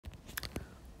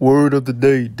Word of the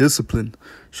day, discipline.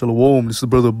 Shalom, this is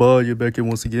Brother You're back here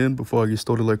once again. Before I get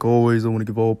started, like always, I want to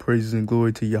give all praises and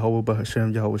glory to Yahweh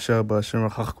Bahashem, Yahweh Shah Bahashem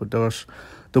HaKodash.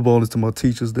 The ball is to my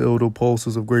teachers, the elder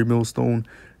apostles of Great Millstone.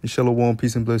 And shalom,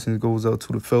 peace and blessings goes out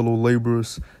to the fellow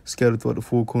laborers scattered throughout the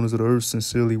four corners of the earth,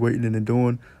 sincerely waiting and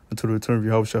enduring until the return of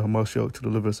Yahweh Shah HaMashiach to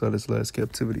deliver us out of this last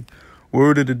captivity.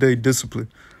 Word of the day,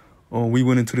 discipline. We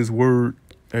went into this word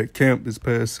at camp this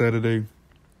past Saturday.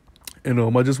 And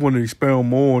I just wanted to expound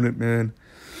more on it, man.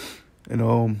 And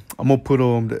I'm gonna put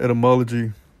the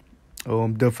etymology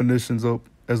definitions up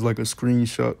as like a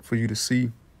screenshot for you to see.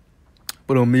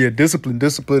 But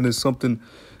discipline is something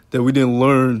that we didn't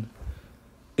learn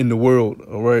in the world,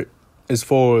 all right? As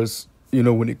far as,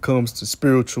 when it comes to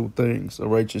spiritual things, all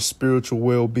right, your spiritual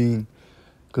well-being.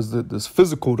 Because this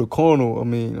physical, the carnal,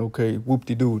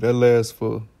 whoop-de-doo, that lasts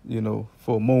for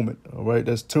a moment, all right?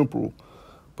 That's temporal.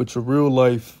 But your real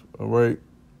life, all right,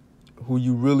 who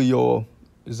you really are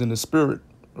is in the spirit,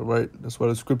 all right? That's why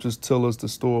the scriptures tell us to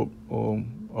store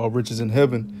our riches in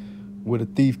heaven, where the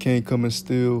thief can't come and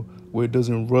steal, where it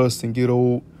doesn't rust and get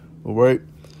old, all right?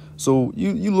 So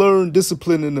you learn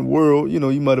discipline in the world. You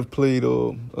might have played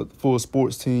for a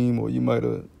sports team, or you might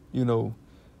have,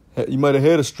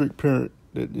 had a strict parent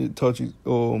that taught you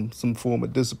some form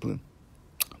of discipline.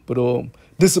 But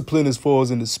discipline as far as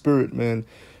in the spirit, man,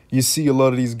 you see a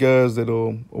lot of these guys that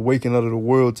are waking out of the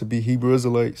world to be Hebrew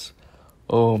Israelites.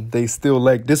 They still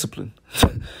lack discipline.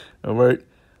 All right.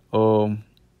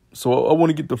 So I want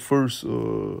to get the first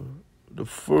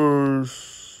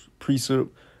precept.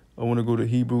 I want to go to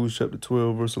Hebrews chapter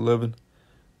 12, verse 11.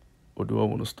 Or do I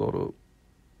want to start up?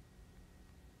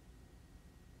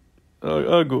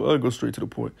 I'll go straight to the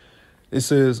point. It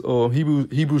says,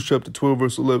 Hebrews chapter 12,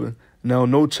 verse 11. Now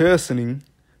no chastening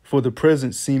for the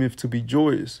present seemeth to be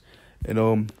joyous.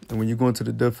 And when you go into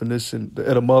the definition, the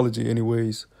etymology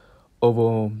anyways,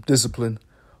 of discipline,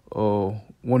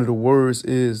 one of the words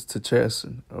is to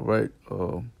chasten, all right?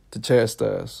 To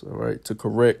chastise, all right? To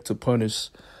correct, to punish,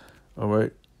 all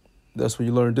right? That's where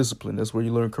you learn discipline. That's where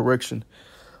you learn correction.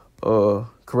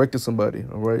 Correcting somebody,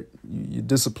 all right? You're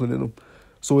disciplining them.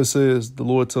 So it says, the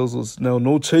Lord tells us, now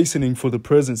no chastening for the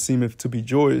present seemeth to be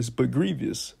joyous, but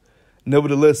grievous.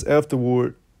 Nevertheless,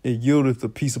 afterward, it yieldeth the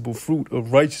peaceable fruit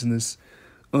of righteousness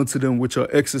unto them which are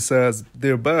exercised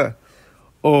thereby.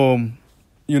 Now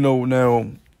you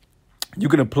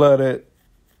can apply that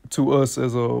to us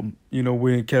as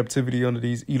we're in captivity under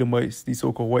these Edomites, these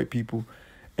so-called white people,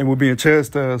 and we're being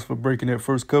chastised for breaking that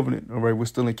first covenant. All right, we're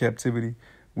still in captivity.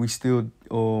 We still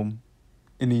in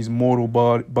these mortal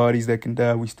bodies that can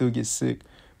die. We still get sick.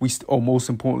 Most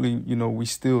importantly, we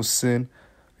still sin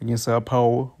against our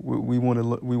power. We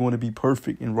want to be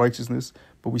perfect in righteousness,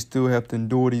 but we still have to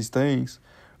endure these things.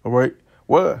 All right.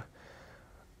 Why?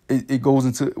 It goes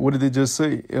into, what did it just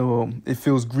say? It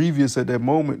feels grievous at that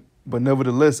moment, but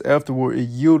nevertheless, afterward, it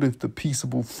yieldeth the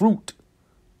peaceable fruit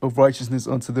of righteousness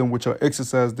unto them which are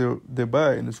exercised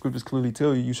thereby. And the scriptures clearly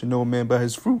tell you should know a man by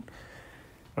his fruit.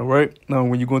 All right. Now,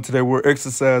 when you go into that word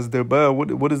exercise thereby,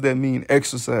 what does that mean?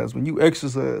 Exercise. When you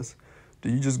exercise, do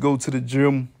you just go to the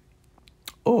gym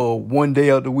one day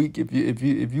out the week?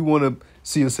 If you want to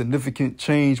see a significant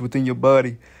change within your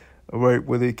body, all right,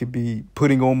 whether it could be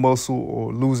putting on muscle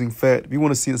or losing fat, if you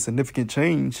want to see a significant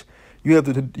change, you have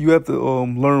to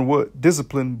learn what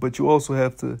discipline, but you also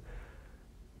have to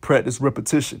practice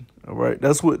repetition. All right,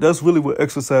 that's really what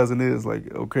exercising is.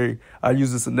 Like, okay, I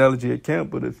use this analogy at camp,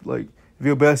 but if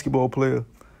you're a basketball player,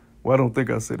 well, I don't think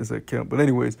I said this at camp, but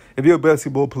anyways, if you're a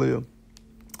basketball player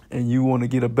and you want to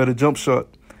get a better jump shot,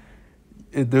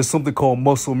 there's something called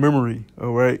muscle memory,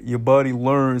 all right? Your body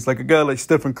learns, like a guy like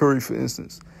Stephen Curry, for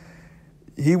instance.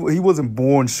 He wasn't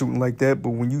born shooting like that, but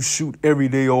when you shoot every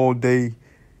day, all day,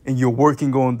 and you're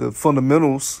working on the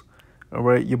fundamentals, all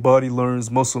right, your body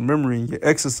learns muscle memory, and you're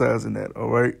exercising that, all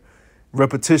right?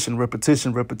 Repetition. You're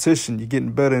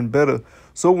getting better and better.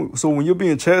 So when you're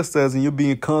being chastised and you're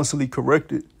being constantly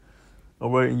corrected,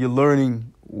 all right, and you're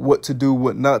learning what to do,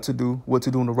 what not to do, what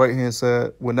to do on the right-hand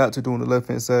side, what not to do on the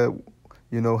left-hand side,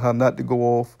 how not to go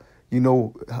off, you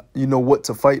know what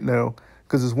to fight now.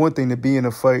 Because it's one thing to be in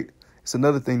a fight. It's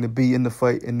another thing to be in the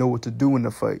fight and know what to do in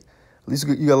the fight. At least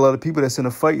you got a lot of people that's in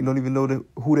a fight and don't even know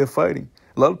who they're fighting.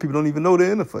 A lot of people don't even know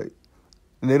they're in a fight.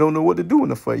 And they don't know what to do in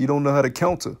the fight. You don't know how to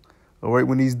counter, all right,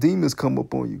 when these demons come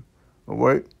up on you, all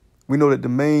right? We know that the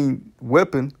main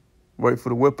weapon, right, for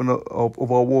the weapon of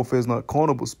our warfare is not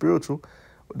carnal but spiritual.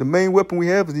 The main weapon we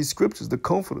have is these scriptures, the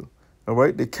comforter, all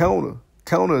right, the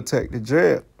counterattack, the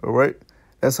jab, all right?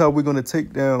 That's how we're going to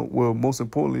take down, well, most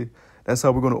importantly, that's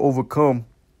how we're going to overcome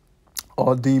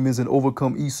our demons and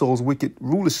overcome Esau's wicked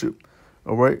rulership,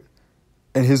 all right?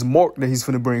 And his mark that he's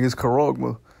finna bring, his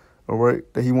charagma, all right,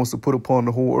 that he wants to put upon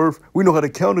the whole earth. We know how to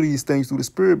counter these things through the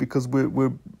Spirit because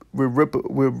we're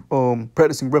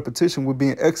practicing repetition. We're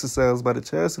being exercised by the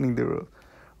chastening thereof,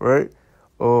 right?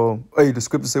 The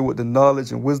scriptures say, what the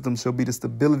knowledge and wisdom shall be the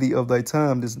stability of thy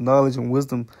time. This knowledge and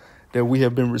wisdom that we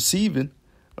have been receiving,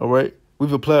 all right?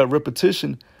 We've applied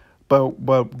repetition by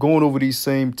going over these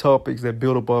same topics that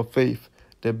build up our faith,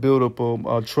 that build up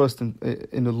our trust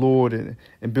in the Lord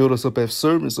and build us up as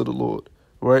servants of the Lord,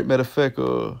 right? Matter of fact,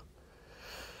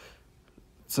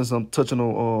 since I'm touching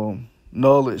on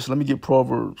knowledge, let me get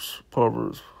Proverbs.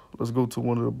 Let's go to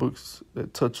one of the books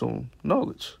that touch on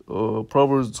knowledge.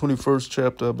 Proverbs 21st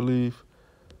chapter, I believe.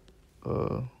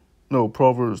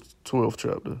 Proverbs 12th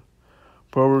chapter.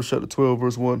 Proverbs chapter 12,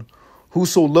 verse 1.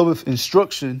 Whoso loveth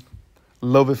instruction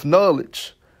loveth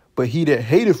knowledge, but he that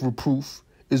hateth reproof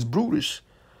is brutish.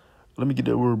 Let me get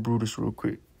that word brutish real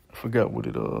quick. I forgot what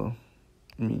it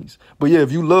means. But yeah,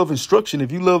 if you love instruction,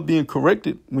 if you love being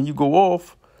corrected when you go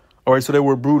off, all right, so that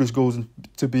word brutish goes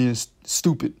into being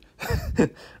stupid,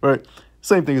 right?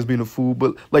 Same thing as being a fool.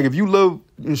 But like if you love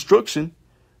instruction,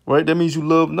 right, that means you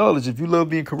love knowledge. If you love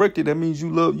being corrected, that means you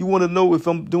want to know if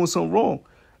I'm doing something wrong.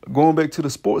 Going back to the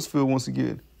sports field once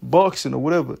again, boxing or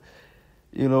whatever.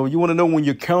 You know, you want to know when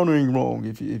you're countering wrong.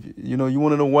 If you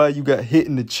want to know why you got hit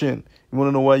in the chin. You want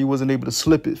to know why you wasn't able to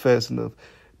slip it fast enough.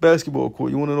 Basketball court,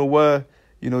 you want to know why,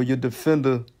 your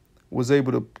defender was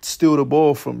able to steal the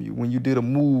ball from you when you did a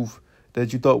move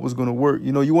that you thought was going to work.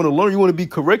 You want to learn, you want to be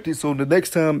corrected so the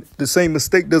next time the same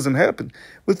mistake doesn't happen.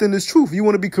 Within this truth, you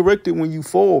want to be corrected when you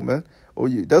fall, man.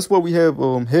 That's why we have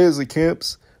heads of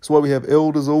camps. That's why we have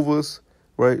elders over us,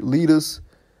 right? Leaders.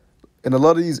 And a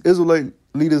lot of these Israelite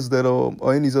leaders that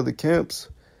are in these other camps,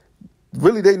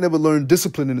 really, they never learned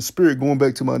discipline in the spirit. Going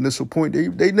back to my initial point,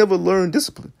 they never learned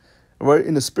discipline, right,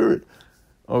 in the spirit.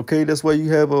 Okay, that's why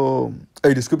you have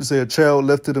the scripture say a child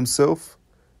left to himself,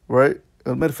 right?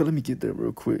 Matter of fact, let me get that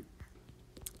real quick.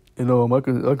 I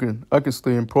can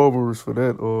stay in Proverbs for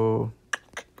that.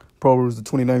 Proverbs the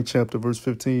 29th chapter, verse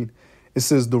 15. It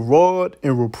says, the rod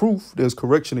and reproof, there's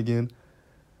correction again.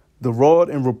 The rod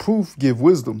and reproof give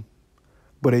wisdom,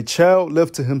 but a child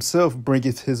left to himself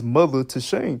bringeth his mother to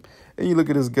shame. And you look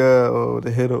at this guy,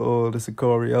 the head of the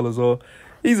Sakari, Elazar.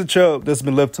 He's a child that's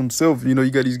been left to himself. You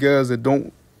got these guys that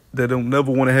don't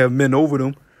never want to have men over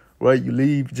them, right? You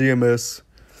leave GMS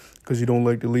because you don't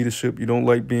like the leadership. You don't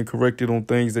like being corrected on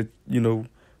things that,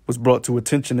 was brought to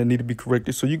attention that need to be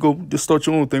corrected. So you go just start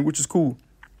your own thing, which is cool.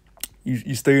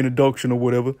 You stay in the doctrine or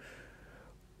whatever.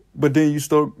 But then you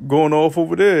start going off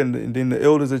over there, and then the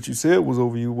elders that you said was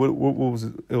over you. What was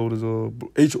it? Elders?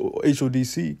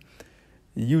 HODC.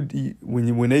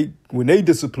 When they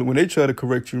discipline, when they try to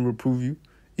correct you and reprove you,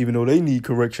 even though they need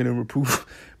correction and reproof,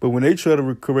 but when they try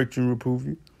to correct you and reprove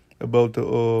you about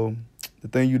the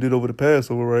thing you did over the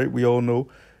Passover, right? We all know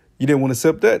you didn't want to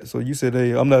accept that, so you said,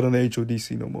 "Hey, I'm not on the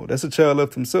HODC no more." That's a child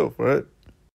left himself, right?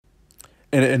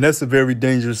 And that's a very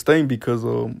dangerous thing because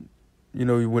when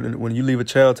you leave a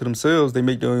child to themselves, they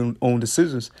make their own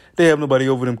decisions. They have nobody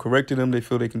over them correcting them. They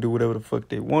feel they can do whatever the fuck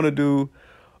they want to do.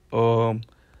 And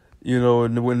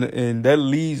that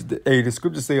leads, the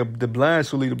scriptures say the blind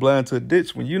shall lead the blind to a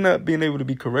ditch. When you're not being able to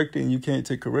be corrected and you can't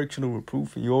take correction or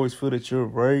reproof and you always feel that you're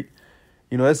right,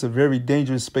 that's a very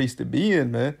dangerous space to be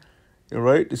in, man.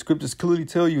 Right? The scriptures clearly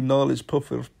tell you knowledge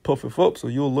puffeth up. So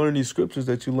you'll learn these scriptures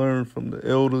that you learn from the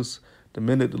elders, the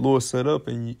men that the Lord set up,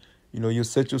 and you'll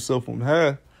set yourself on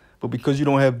high. But because you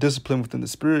don't have discipline within the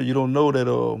spirit, you don't know that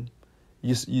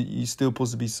you're still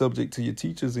supposed to be subject to your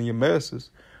teachers and your masters.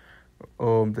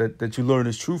 That you learn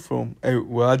this truth from.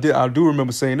 I do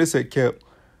remember saying this at camp,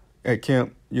 with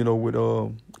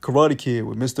Karate Kid,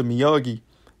 with Mr. Miyagi,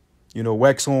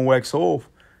 wax on, wax off.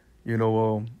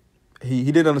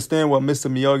 He didn't understand why Mr.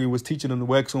 Miyagi was teaching him to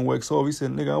wax on, wax off. He said,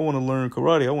 nigga, I want to learn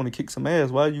karate. I want to kick some ass.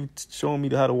 Why are you showing me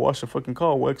how to wash a fucking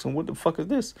car, wax on? What the fuck is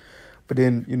this? But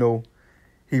then,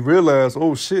 he realized,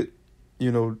 oh shit,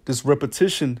 this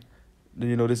repetition,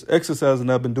 this exercise that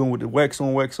I've been doing with the wax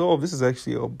on, wax off, this is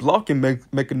actually a blocking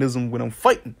mechanism when I'm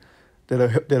fighting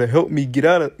that'll help me get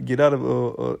out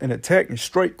of an attack and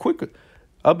strike quicker.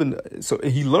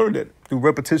 He learned that through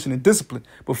repetition and discipline.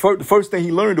 But the first thing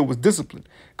he learned was discipline,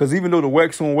 because even though the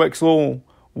wax on, wax on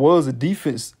was a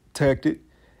defense tactic,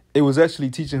 it was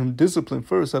actually teaching him discipline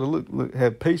first, how to look,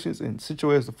 have patience and sit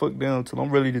your ass the fuck down until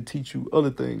I'm ready to teach you other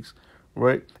things,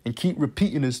 right? And keep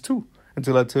repeating this too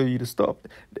until I tell you to stop.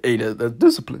 Hey, that's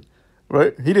discipline,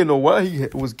 right? He didn't know why he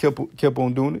kept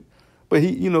on doing it, but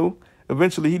he,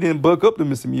 eventually he didn't buck up to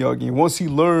Mr. Miyagi. And once he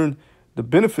learned the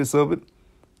benefits of it,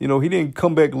 he didn't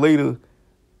come back later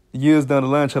years down the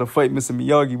line try to fight Mr.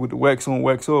 Miyagi with the wax on,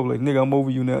 wax off. Like, nigga, I'm over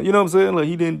you now. You know what I'm saying?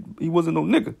 Like, he wasn't no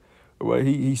nigga, right?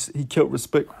 He kept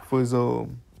respect for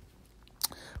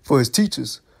his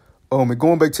teachers. And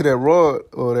going back to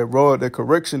that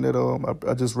correction that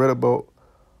I just read about.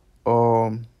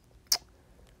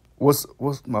 What's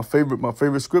my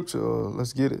favorite scripture?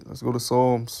 Let's get it. Let's go to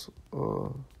Psalms.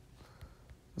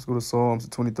 Let's go to Psalms,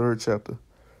 the 23rd chapter.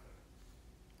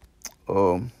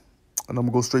 And I'm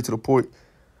gonna go straight to the point.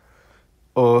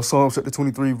 Psalms chapter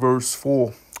 23, verse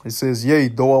 4. It says, "Yea,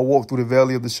 though I walk through the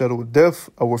valley of the shadow of death,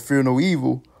 I will fear no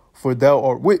evil, for thou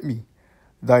art with me.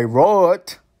 Thy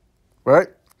rod," right,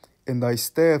 "and thy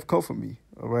staff comfort me."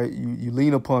 All right, you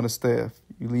lean upon the staff,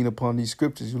 you lean upon these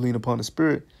scriptures, you lean upon the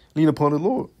Spirit, lean upon the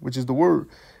Lord, which is the word,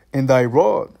 and thy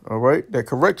rod. All right, that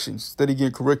correction, steady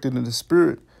getting corrected in the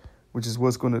Spirit, which is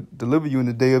what's going to deliver you in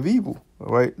the day of evil.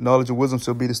 All right, knowledge and wisdom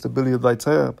shall be the stability of thy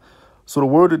time. So the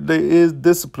word of the day is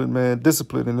discipline, man.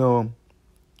 Discipline. And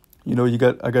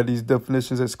I got these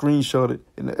definitions that screenshotted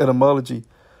in the etymology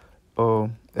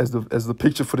as the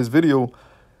picture for this video.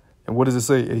 And what does it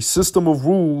say? A system of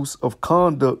rules of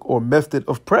conduct or method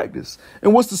of practice.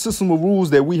 And what's the system of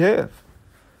rules that we have?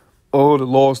 Oh, the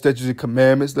law, statutes, and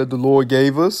commandments that the Lord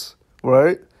gave us,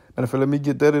 right? And if let me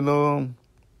get that in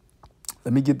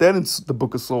the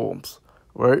book of Psalms,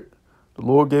 right? The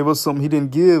Lord gave us something He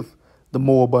didn't give the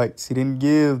Moabites. He didn't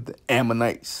give the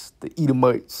Ammonites, the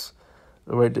Edomites,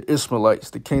 all right, the Ishmaelites,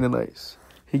 the Canaanites.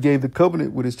 He gave the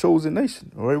covenant with His chosen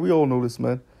nation. All right, we all know this,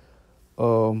 man.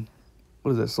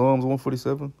 What is that? Psalms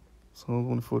 147? Psalms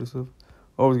 147?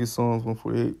 I always get Psalms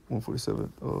 148,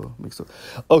 147 mixed up.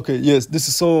 Okay, yes, this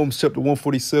is Psalms chapter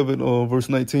 147, verse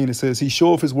 19. It says, "He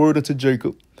showeth His word unto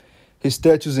Jacob, His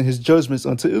statutes and His judgments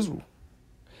unto Israel.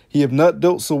 He have not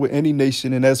dealt so with any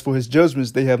nation, and as for His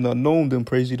judgments, they have not known them.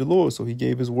 Praise ye the Lord." So He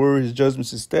gave His word, His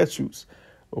judgments, His statutes,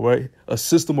 all right, a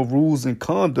system of rules and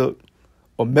conduct,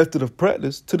 a method of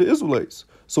practice to the Israelites.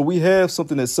 So we have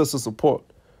something that sets us apart,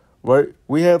 right?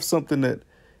 We have something that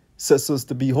sets us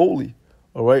to be holy,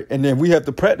 all right? And then we have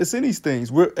to practice in these things.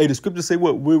 The scriptures say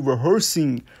what? We're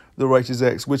rehearsing the righteous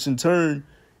acts, which in turn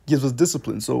gives us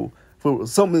discipline. So for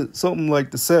something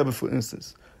like the Sabbath, for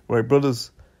instance, right,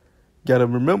 brothers, gotta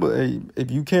remember, hey, if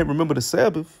you can't remember the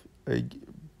Sabbath, hey,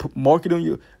 mark it on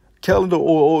your calendar,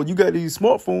 or you got these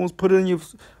smartphones, put it in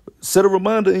set a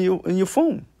reminder in your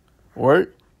phone. All right,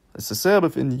 it's the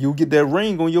Sabbath, and you'll get that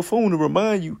ring on your phone to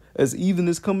remind you as evening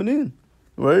is coming in.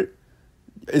 Right,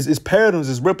 it's patterns,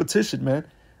 it's repetition, man.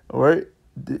 All right,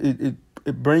 it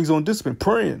brings on discipline.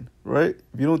 Praying, right?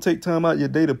 If you don't take time out your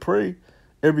day to pray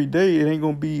every day, it ain't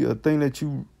gonna be a thing that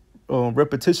you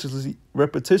repetitiously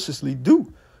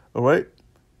do. All right,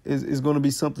 it's going to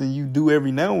be something you do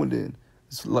every now and then.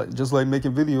 It's just like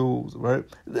making videos, right?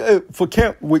 For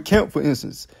camp, for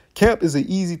instance, camp is an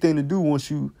easy thing to do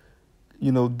once you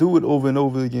do it over and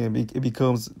over again. It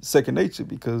becomes second nature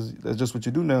because that's just what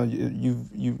you do now.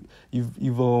 You've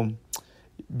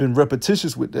been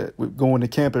repetitious with that, with going to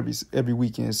camp every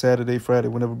weekend, Saturday, Friday,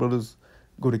 whenever brothers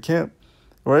go to camp,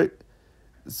 right?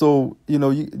 So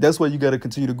that's why you got to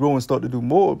continue to grow and start to do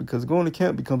more, because going to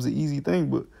camp becomes an easy thing,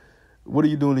 but what are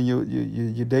you doing in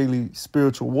your daily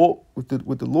spiritual walk with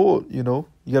the Lord? You got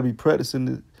to be practicing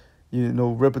the,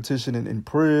 repetition and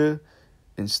prayer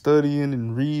and studying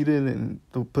and reading and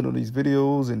putting on these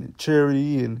videos and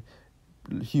charity and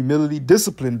humility,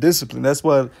 discipline. That's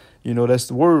why, that's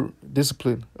the word,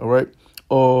 discipline. All right.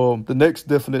 The next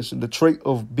definition, the trait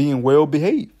of being well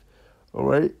behaved. All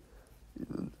right.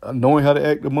 Knowing how to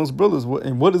act amongst brothers.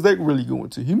 And what is that really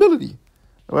going to? Humility.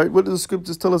 All right, what does the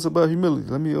scriptures tell us about humility?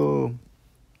 Let me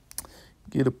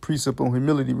get a precept on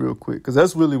humility real quick, because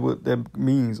that's really what that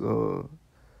means,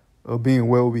 being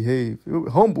well-behaved.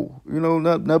 Humble,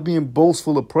 not being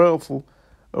boastful or proudful,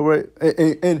 all right?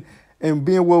 And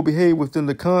being well-behaved within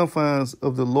the confines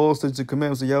of the law, statutes, and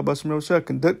commandments of Yahweh Shem Shah,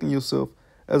 conducting yourself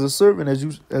as a servant,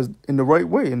 as in the right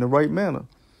way, in the right manner.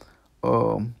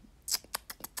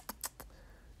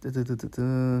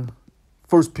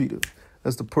 First Peter,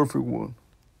 that's the perfect one.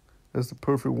 That's the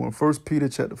perfect one. 1 Peter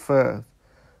chapter 5,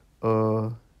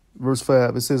 verse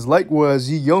 5. It says, "Likewise,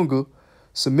 ye younger,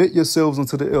 submit yourselves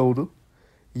unto the elder.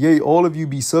 Yea, all of you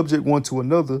be subject one to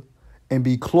another, and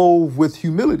be clothed with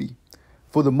humility.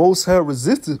 For the Most High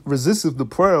resisteth the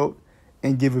proud,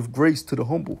 and giveth grace to the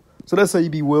humble." So that's how you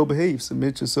be well behaved.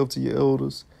 Submit yourself to your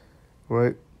elders,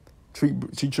 right?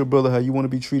 Treat your brother how you want to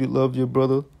be treated. Love your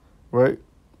brother, right?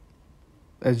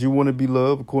 As you want to be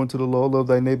loved, according to the law. Love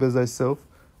thy neighbor as thyself.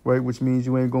 Right, which means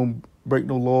you ain't gonna break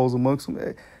no laws amongst them.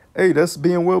 Hey, that's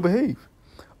being well behaved.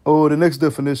 The next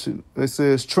definition, it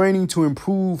says training to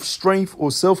improve strength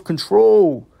or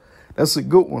self-control. That's a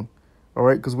good one. All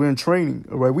right, because we're in training.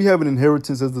 All right, we have an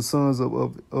inheritance as the sons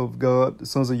of God, the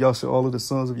sons of Yahshua, all of the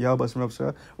sons of Yahweh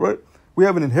Shem. Right, we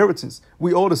have an inheritance.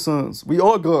 We are the sons. We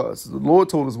are gods. The Lord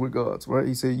told us we're gods. Right,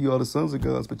 He said, "You are the sons of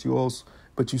gods, but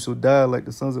you shall die like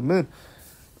the sons of men."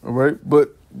 All right,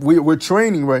 but we're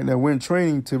training right now. We're in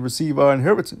training to receive our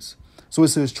inheritance. So it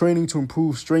says training to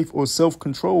improve strength or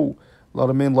self-control. A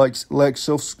lot of men lack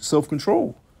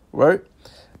self-control. Right.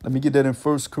 Let me get that in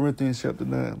 1 Corinthians chapter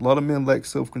 9. A lot of men lack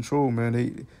self-control, man.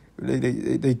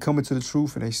 They come into the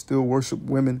truth and they still worship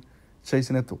women,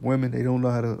 chasing after women. They don't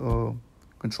know how to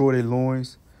control their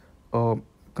loins,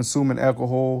 consuming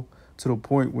alcohol to the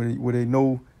point where they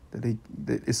know that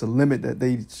it's a limit that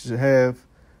they should have,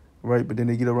 right? But then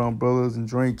they get around brothers and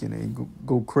drink and they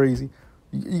go crazy.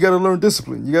 You got to learn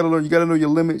discipline. You got to know your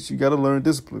limits. You got to learn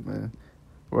discipline, man.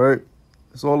 Right?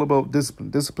 It's all about discipline.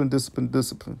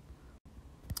 Discipline.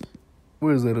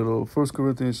 Where is that at all? 1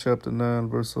 Corinthians chapter 9,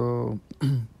 verse, we'll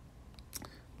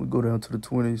go down to the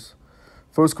 20s.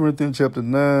 1 Corinthians chapter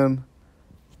 9,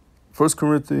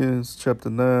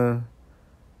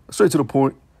 straight to the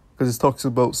point, because it talks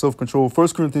about self-control. 1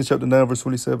 Corinthians chapter 9, verse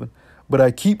 27. But I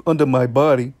keep under my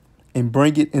body and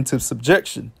bring it into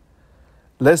subjection,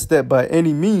 lest that by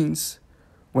any means,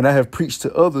 when I have preached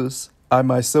to others, I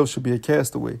myself should be a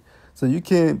castaway. So you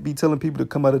can't be telling people to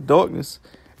come out of darkness,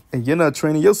 and you're not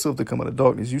training yourself to come out of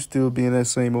darkness. You still being that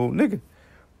same old nigga,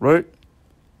 right?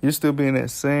 You're still being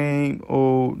that same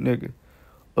old nigga.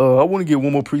 I want to get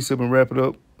one more precept and wrap it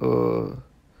up.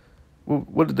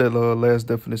 What did that last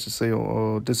definition say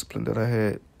on discipline that I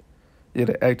had? Yeah,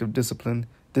 the act of disciplining.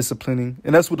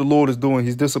 And that's what the Lord is doing.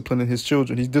 He's disciplining his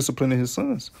children. He's disciplining his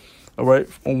sons. All right.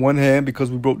 On one hand, because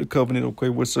we broke the covenant, okay,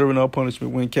 we're serving our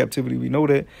punishment. We're in captivity. We know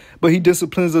that. But he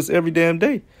disciplines us every damn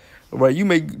day. All right, you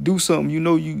may do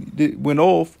something went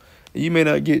off, and you may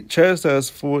not get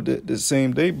chastised for it the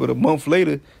same day, but a month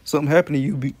later, something happened to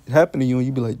you, and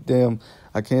you be like, damn,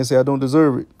 I can't say I don't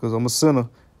deserve it because I'm a sinner,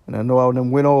 and I know I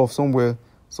done went off somewhere,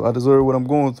 so I deserve what I'm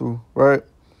going through, right?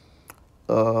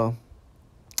 Let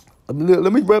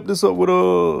me wrap this up with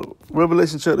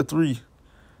Revelation chapter 3.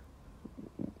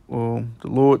 The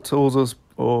Lord tells us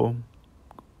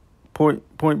point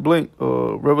blank,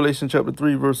 Revelation chapter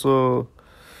 3, verse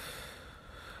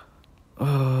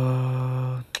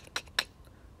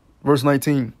verse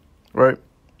 19, right?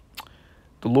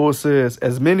 The Lord says,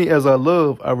 as many as I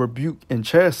love, I rebuke and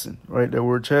chasten, right? That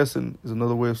word chasten is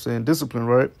another way of saying discipline,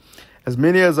 right? As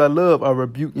many as I love, I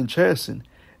rebuke and chasten.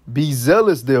 Be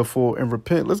zealous, therefore, and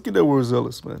repent. Let's get that word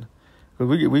zealous, man. Because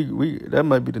we that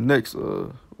might be the next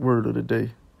word of the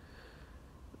day.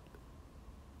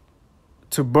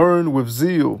 To burn with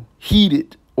zeal,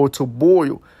 heated, or to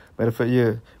boil. Matter of fact,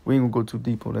 yeah, we ain't gonna go too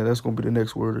deep on that. That's gonna be the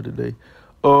next word of the day.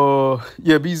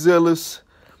 Be zealous.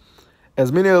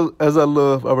 As many as I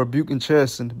love, I rebuke and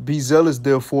chasten. Be zealous,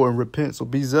 therefore, and repent. So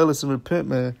be zealous and repent,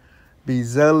 man. Be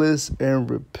zealous and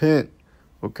repent,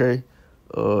 okay?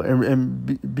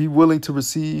 And be willing to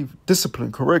receive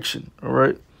discipline, correction, all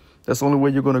right? That's the only way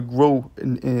you're gonna grow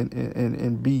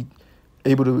and be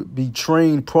able to be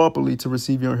trained properly to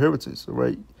receive your inheritance, all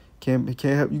right?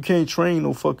 You can't train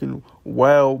no fucking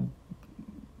wild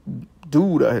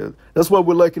dude out here. That's why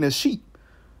we're liking as sheep,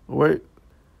 all right?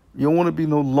 You don't want to be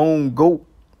no lone goat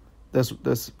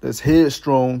that's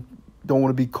headstrong, don't want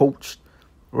to be coached,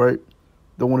 right?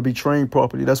 Don't want to be trained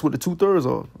properly. That's what the 2/3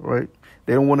 are, right?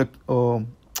 They don't want to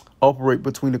operate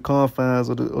between the confines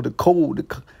of the code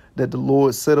that the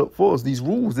Lord set up for us, these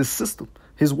rules, this system,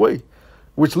 his way,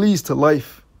 which leads to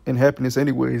life and happiness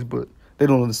anyways, but they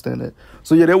don't understand that.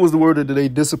 So, yeah, that was the word of the day,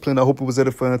 discipline. I hope it was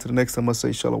edifying. To the next time I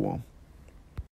say shalom.